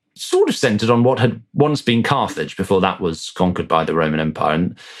 sort of centered on what had once been Carthage before that was conquered by the Roman Empire.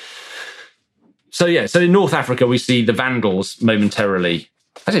 And so in North Africa, we see the Vandals momentarily,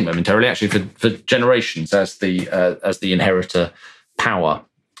 actually, for generations, as the inheritor power.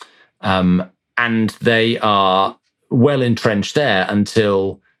 And they are well entrenched there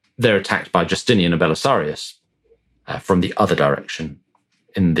until they're attacked by Justinian and Belisarius from the other direction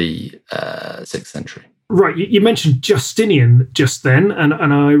in the 6th century. Right, you mentioned Justinian just then, and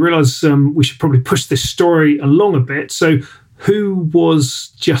I realise we should probably push this story along a bit. So who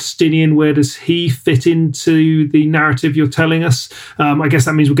was Justinian? Where does he fit into the narrative you're telling us? I guess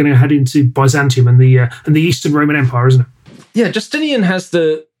that means we're going to head into Byzantium and the Eastern Roman Empire, isn't it? Yeah, Justinian has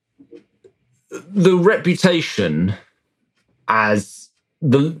the reputation as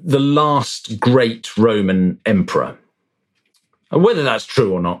the last great Roman emperor. And whether that's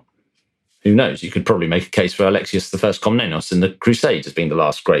true or not, who knows? You could probably make a case for Alexius I Komnenos in the Crusades as being the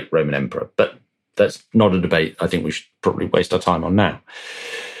last great Roman emperor, but that's not a debate I think we should probably waste our time on now.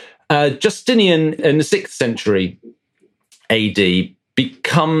 Justinian, in the 6th century AD,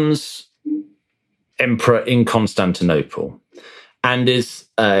 becomes emperor in Constantinople and is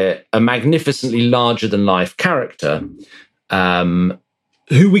a magnificently larger-than-life character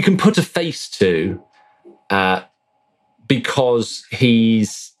who we can put a face to because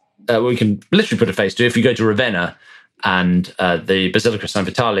he's... we can literally put a face to. If you go to Ravenna and the Basilica of San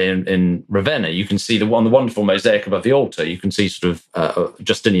Vitale in Ravenna, you can see on the wonderful mosaic above the altar, you can see sort of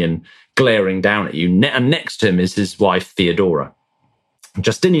Justinian glaring down at you. And next to him is his wife, Theodora.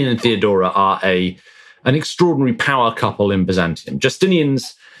 Justinian and Theodora are an extraordinary power couple in Byzantium.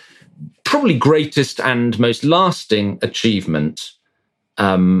 Justinian's probably greatest and most lasting achievement,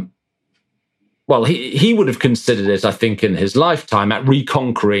 well, he would have considered it, I think, in his lifetime at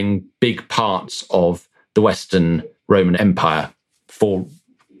reconquering big parts of the Western Roman Empire for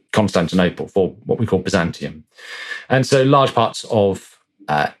Constantinople, for what we call Byzantium. And so large parts of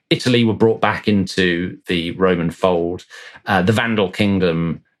Italy were brought back into the Roman fold. The Vandal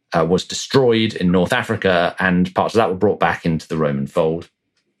kingdom was destroyed in North Africa, and parts of that were brought back into the Roman fold.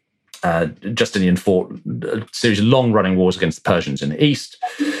 Justinian fought a series of long-running wars against the Persians in the east.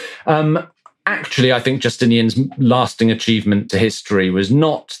 Actually, I think Justinian's lasting achievement to history was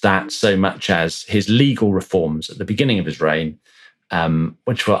not that so much as his legal reforms at the beginning of his reign,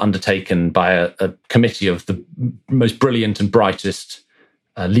 which were undertaken by a committee of the most brilliant and brightest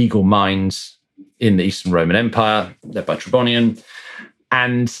legal minds in the Eastern Roman Empire, led by Tribonian.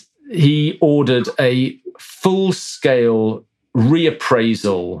 And he ordered a full-scale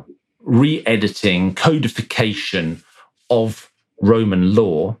reappraisal, re-editing, codification of Roman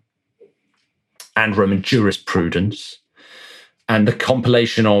law and Roman jurisprudence, and the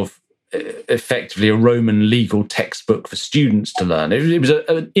compilation of effectively a Roman legal textbook for students to learn. It was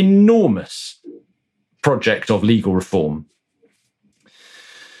an enormous project of legal reform,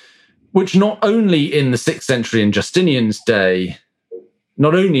 which not only in the 6th century in Justinian's day,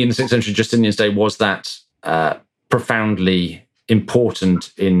 was that profoundly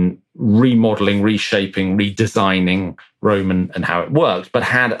important in remodeling, reshaping, redesigning Roman and how it worked, but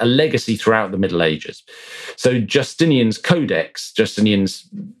had a legacy throughout the Middle Ages. So Justinian's codex, Justinian's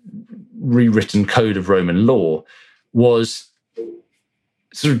rewritten code of Roman law, was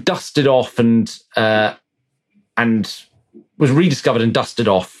sort of dusted off and was rediscovered and dusted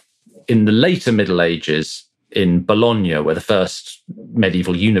off in the later Middle Ages in Bologna, where the first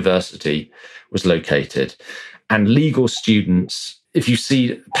medieval university was located. And legal students, if you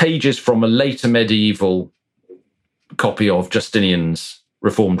see pages from a later medieval copy of Justinian's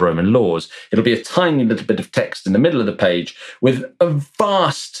reformed Roman laws, it'll be a tiny little bit of text in the middle of the page with a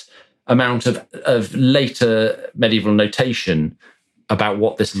vast amount of later medieval notation about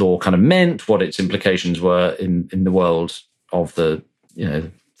what this law kind of meant, what its implications were in the world of the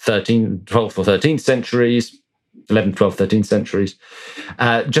 12th or 13th centuries, 11th, 12th, 13th centuries.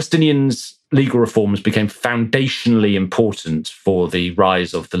 Justinian's legal reforms became foundationally important for the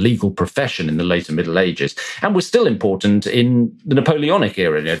rise of the legal profession in the later Middle Ages, and were still important in the Napoleonic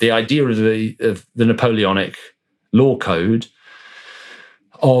era. The idea of the Napoleonic law code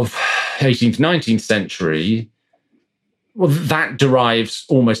of 18th, 19th century, well, that derives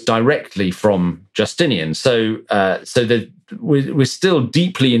almost directly from Justinian. So we're still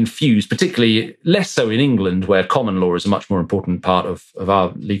deeply infused, particularly less so in England, where common law is a much more important part of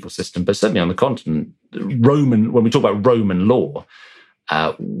our legal system, but certainly on the continent, when we talk about Roman law,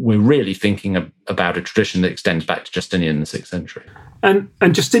 we're really thinking about a tradition that extends back to Justinian in the 6th century. And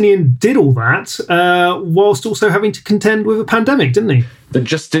Justinian did all that whilst also having to contend with a pandemic, didn't he? The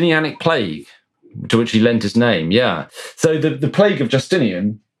Justinianic plague, to which he lent his name, yeah. So the plague of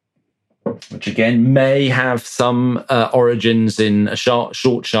Justinian, which again may have some origins in a short,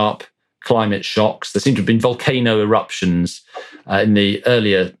 sharp climate shocks. There seem to have been volcano eruptions in the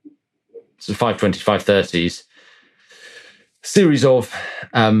earlier sort of 520, 530s. Series of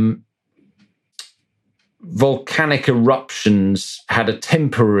volcanic eruptions had a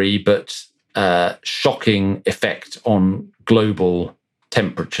temporary but shocking effect on global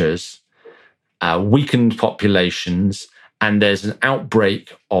temperatures. weakened populations, and there's an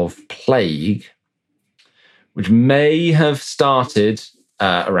outbreak of plague, which may have started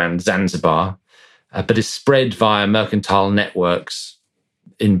around Zanzibar, but is spread via mercantile networks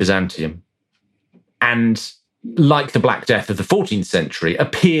in Byzantium. And like the Black Death of the 14th century,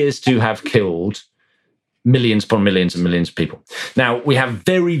 appears to have killed millions upon millions and millions of people. Now, we have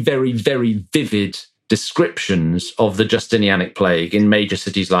very, very, very vivid descriptions of the Justinianic plague in major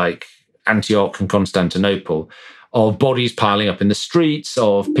cities like Antioch and Constantinople, of bodies piling up in the streets,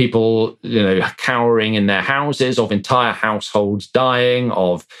 of people, cowering in their houses, of entire households dying,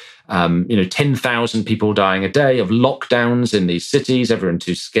 of 10,000 people dying a day, of lockdowns in these cities, everyone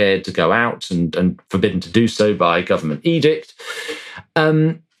too scared to go out and forbidden to do so by government edict.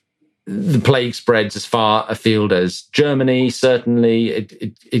 The plague spreads as far afield as Germany, certainly.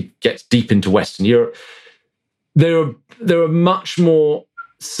 It gets deep into Western Europe. There are much more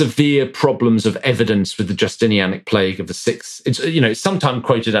severe problems of evidence with the Justinianic plague of the 6th. It's sometimes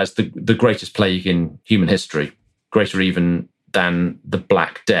quoted as the greatest plague in human history, greater even than the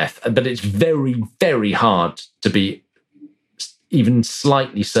Black Death. But it's very, very hard to be even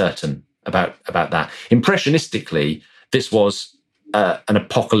slightly certain about that. Impressionistically, this was an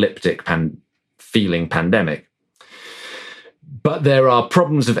apocalyptic feeling pandemic. But there are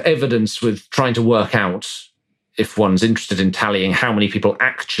problems of evidence with trying to work out, if one's interested in tallying, how many people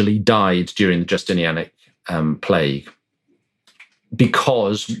actually died during the Justinianic plague.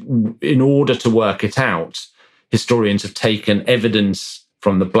 Because in order to work it out, historians have taken evidence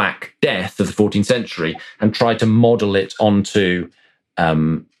from the Black Death of the 14th century and tried to model it onto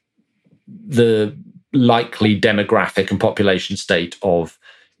the likely demographic and population state of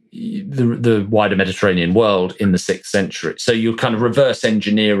the wider Mediterranean world in the 6th century. So you're kind of reverse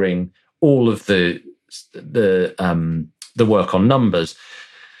engineering all of the work on numbers.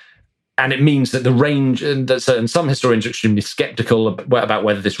 And it means that the range, and some historians are extremely skeptical about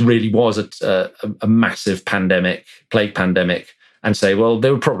whether this really was a massive plague pandemic, and say, well,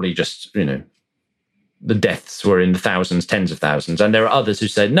 they were probably just, the deaths were in the thousands, tens of thousands. And there are others who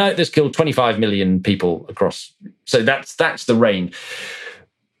say, no, this killed 25 million people across. So that's the range.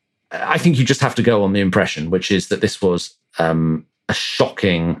 I think you just have to go on the impression, which is that this was a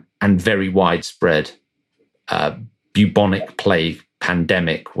shocking and very widespread bubonic plague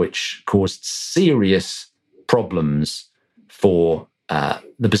pandemic, which caused serious problems for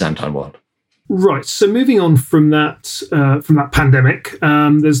the Byzantine world. Right. So moving on from that pandemic,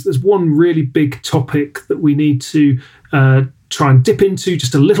 there's one really big topic that we need to try and dip into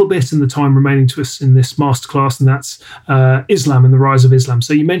just a little bit in the time remaining to us in this masterclass, and that's Islam and the rise of Islam.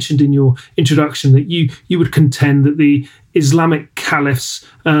 So you mentioned in your introduction that you would contend that the Islamic caliphs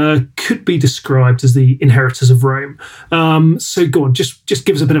could be described as the inheritors of Rome. So go on, just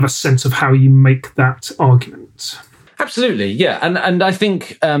give us a bit of a sense of how you make that argument. Absolutely, yeah, and I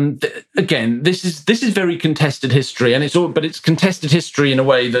think again, this is very contested history, and it's contested history in a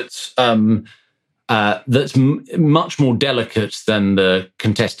way that's much more delicate than the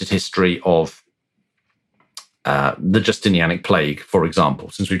contested history of the Justinianic plague, for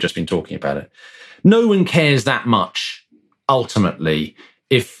example. Since we've just been talking about it, no one cares that much ultimately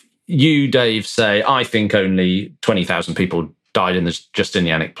if you, Dave, say I think only 20,000 people died in the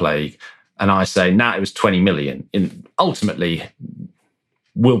Justinianic plague, and I say, it was 20 million. Ultimately,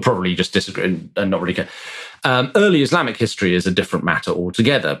 we'll probably just disagree and not really care. Early Islamic history is a different matter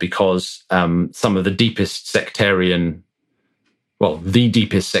altogether, because some of the deepest sectarian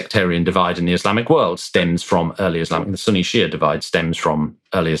divide in the Islamic world stems from early Islamic. The Sunni-Shia divide stems from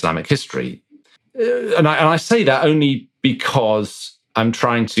early Islamic history. And I say that only because I'm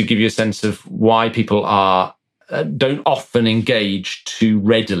trying to give you a sense of why people don't often engage too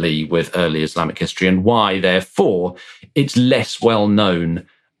readily with early Islamic history, and why, therefore, it's less well known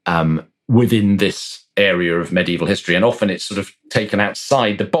within this area of medieval history. And often it's sort of taken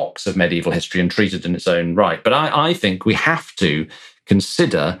outside the box of medieval history and treated in its own right. But I think we have to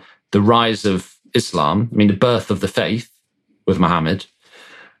consider the rise of Islam, the birth of the faith with Muhammad,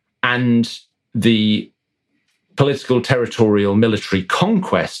 and the political, territorial, military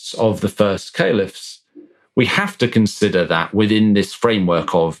conquests of the first caliphs. We have to consider that within this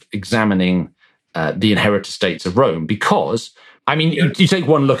framework of examining the inheritor states of Rome, because, you take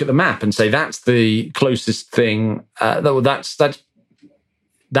one look at the map and say that's the closest thing. That's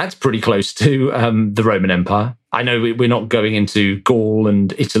pretty close to the Roman Empire. I know we're not going into Gaul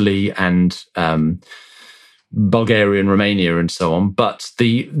and Italy and Bulgaria and Romania and so on, but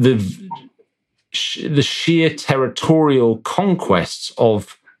the sheer territorial conquests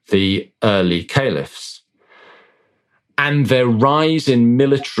of the early caliphs and their rise in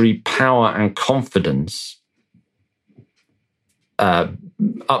military power and confidence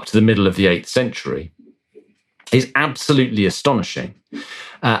up to the middle of the 8th century is absolutely astonishing.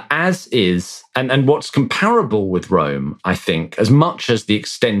 As is, and what's comparable with Rome, I think, as much as the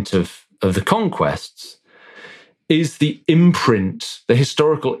extent of the conquests, is the imprint, the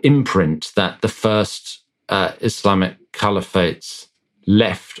historical imprint that the first Islamic caliphates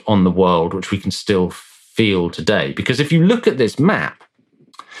left on the world, which we can still feel today. Because if you look at this map,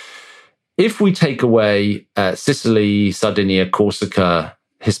 if we take away Sicily, Sardinia, Corsica,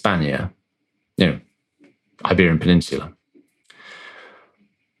 Hispania, Iberian Peninsula,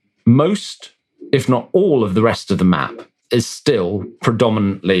 most, if not all, of the rest of the map is still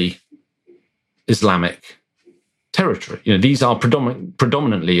predominantly Islamic territory. These are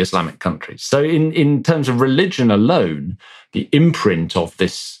predominantly Islamic countries. So in terms of religion alone, the imprint of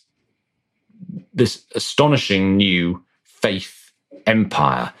this astonishing new faith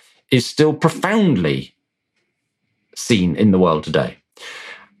empire is still profoundly seen in the world today,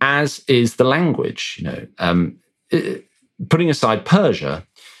 as is the language. Putting aside Persia,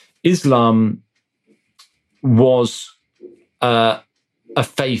 Islam was a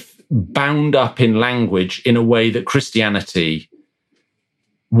faith bound up in language in a way that Christianity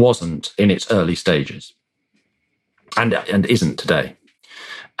wasn't in its early stages, and isn't today.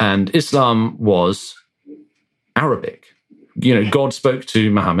 And Islam was Arabic. God spoke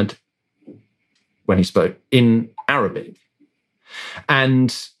to Muhammad when he spoke in Arabic. And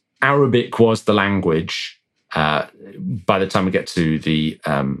Arabic was the language, by the time we get to the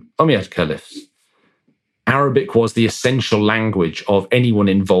Umayyad caliphs, Arabic was the essential language of anyone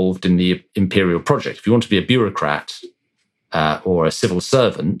involved in the imperial project. If you want to be a bureaucrat or a civil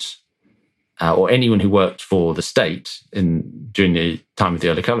servant, or anyone who worked for the state during the time of the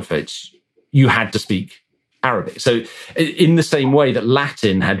early caliphates, you had to speak Arabic. So in the same way that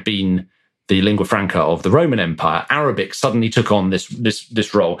Latin had been the lingua franca of the Roman Empire, Arabic suddenly took on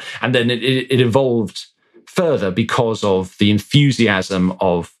this role. And then it evolved further because of the enthusiasm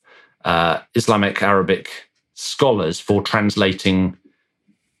of Islamic Arabic scholars for translating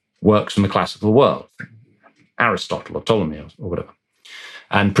works from the classical world, Aristotle or Ptolemy or whatever,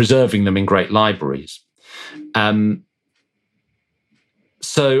 and preserving them in great libraries.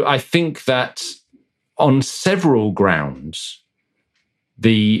 So I think that on several grounds,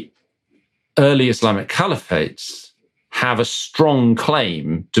 the early Islamic caliphates have a strong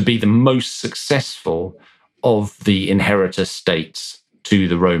claim to be the most successful of the inheritor states to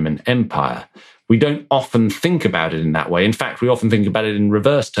the Roman Empire. We don't often think about it in that way. In fact, we often think about it in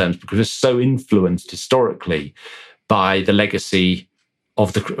reverse terms because it's so influenced historically by the legacy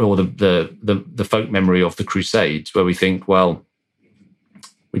of the folk memory of the Crusades, where we think, well,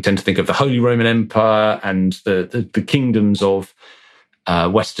 we tend to think of the Holy Roman Empire and the kingdoms of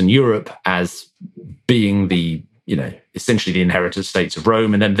Western Europe as being essentially the inherited states of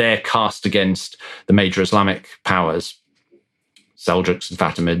Rome, and then they're cast against the major Islamic powers, Seljuks and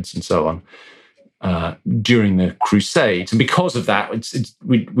Fatimids and so on, during the Crusades. And because of that,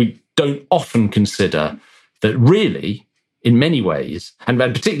 we don't often consider that really, in many ways, and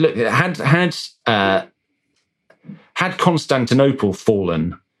particularly had Constantinople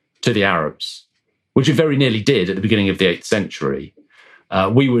fallen to the Arabs, which it very nearly did at the beginning of the 8th century, I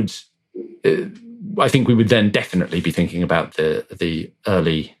think we would then definitely be thinking about the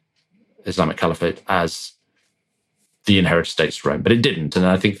early Islamic Caliphate as the inherited states of Rome. But it didn't, and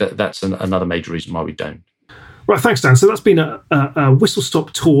I think that's another major reason why we don't. Right, thanks, Dan. So that's been a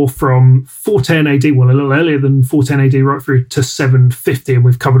whistle-stop tour from 410 AD, well, a little earlier than 410 AD, right through to 750, and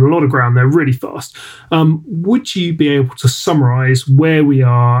we've covered a lot of ground there really fast. Would you be able to summarise where we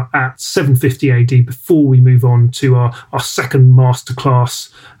are at 750 AD before we move on to our second masterclass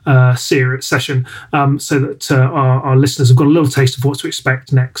session, so that our listeners have got a little taste of what to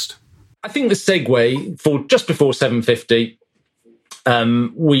expect next? I think the segue for just before 750,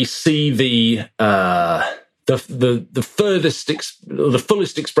 we see the furthest, the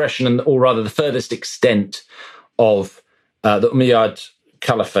fullest expression, or rather the furthest extent of the Umayyad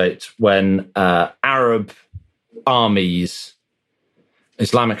Caliphate, when Arab armies,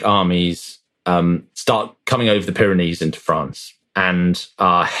 Islamic armies, start coming over the Pyrenees into France and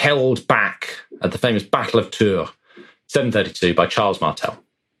are held back at the famous Battle of Tours, 732, by Charles Martel,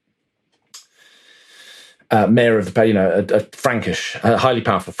 mayor of a Frankish, highly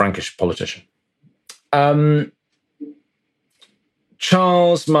powerful Frankish politician.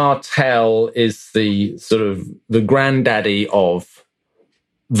 Charles Martel is the sort of the granddaddy of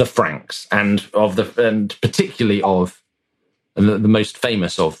the Franks and particularly of the most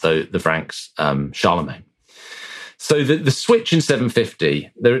famous of the Franks, Charlemagne. So the switch in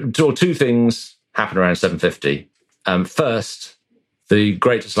 750, there are two things happen around 750. First, the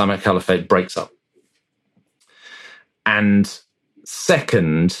Great Islamic Caliphate breaks up. And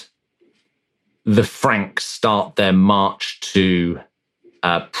second, the Franks start their march to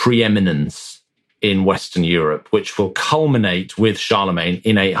preeminence in Western Europe, which will culminate with Charlemagne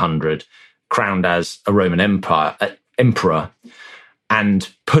in 800, crowned as a Roman emperor, and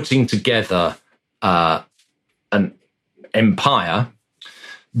putting together an empire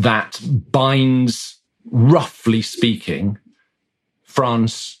that binds, roughly speaking,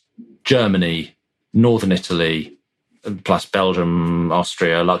 France, Germany, Northern Italy, plus Belgium,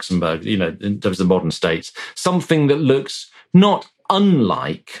 Austria, Luxembourg, in terms of the modern states, something that looks not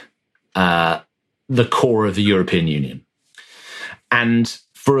unlike the core of the European Union. And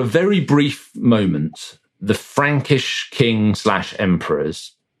for a very brief moment, the Frankish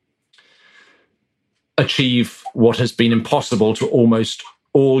king/emperors achieve what has been impossible to almost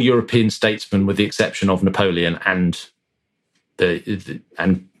all European statesmen, with the exception of Napoleon and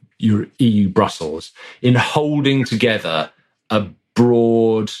EU Brussels, in holding together a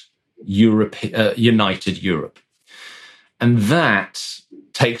broad united Europe. And that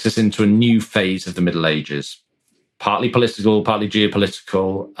takes us into a new phase of the Middle Ages, partly political, partly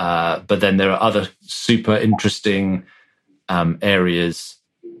geopolitical, but then there are other super interesting areas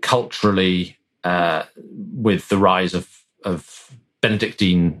culturally, with the rise of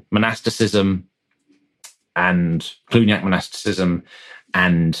Benedictine monasticism and Cluniac monasticism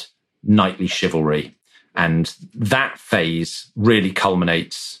and knightly chivalry. And that phase really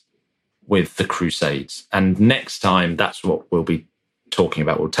culminates with the Crusades. And next time, that's what we'll be talking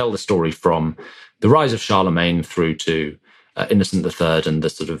about. We'll tell the story from the rise of Charlemagne through to Innocent III and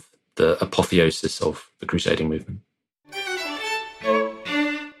the apotheosis of the crusading movement.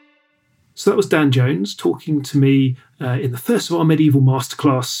 So that was Dan Jones talking to me in the first of our medieval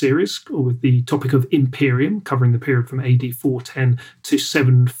masterclass series with the topic of Imperium, covering the period from AD 410 to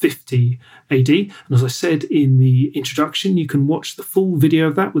 750 AD. And as I said in the introduction, you can watch the full video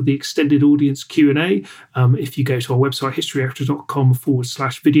of that with the extended audience Q&A if you go to our website,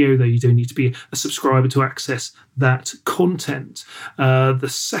 historyextra.com/video, though you do need to be a subscriber to access that content. The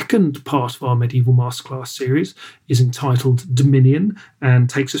second part of our medieval masterclass series is entitled Dominion and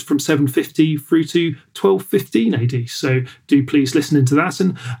takes us from 750 through to 1215 AD. So do please listen into that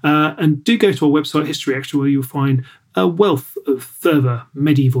and do go to our website, History Extra, where you'll find a wealth of further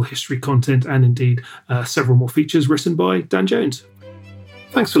medieval history content and indeed several more features written by Dan Jones.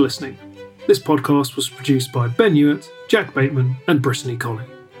 Thanks for listening. This podcast was produced by Ben Hewitt, Jack Bateman and Brittany Colley.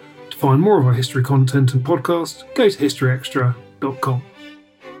 To find more of our history content and podcasts, go to historyextra.com.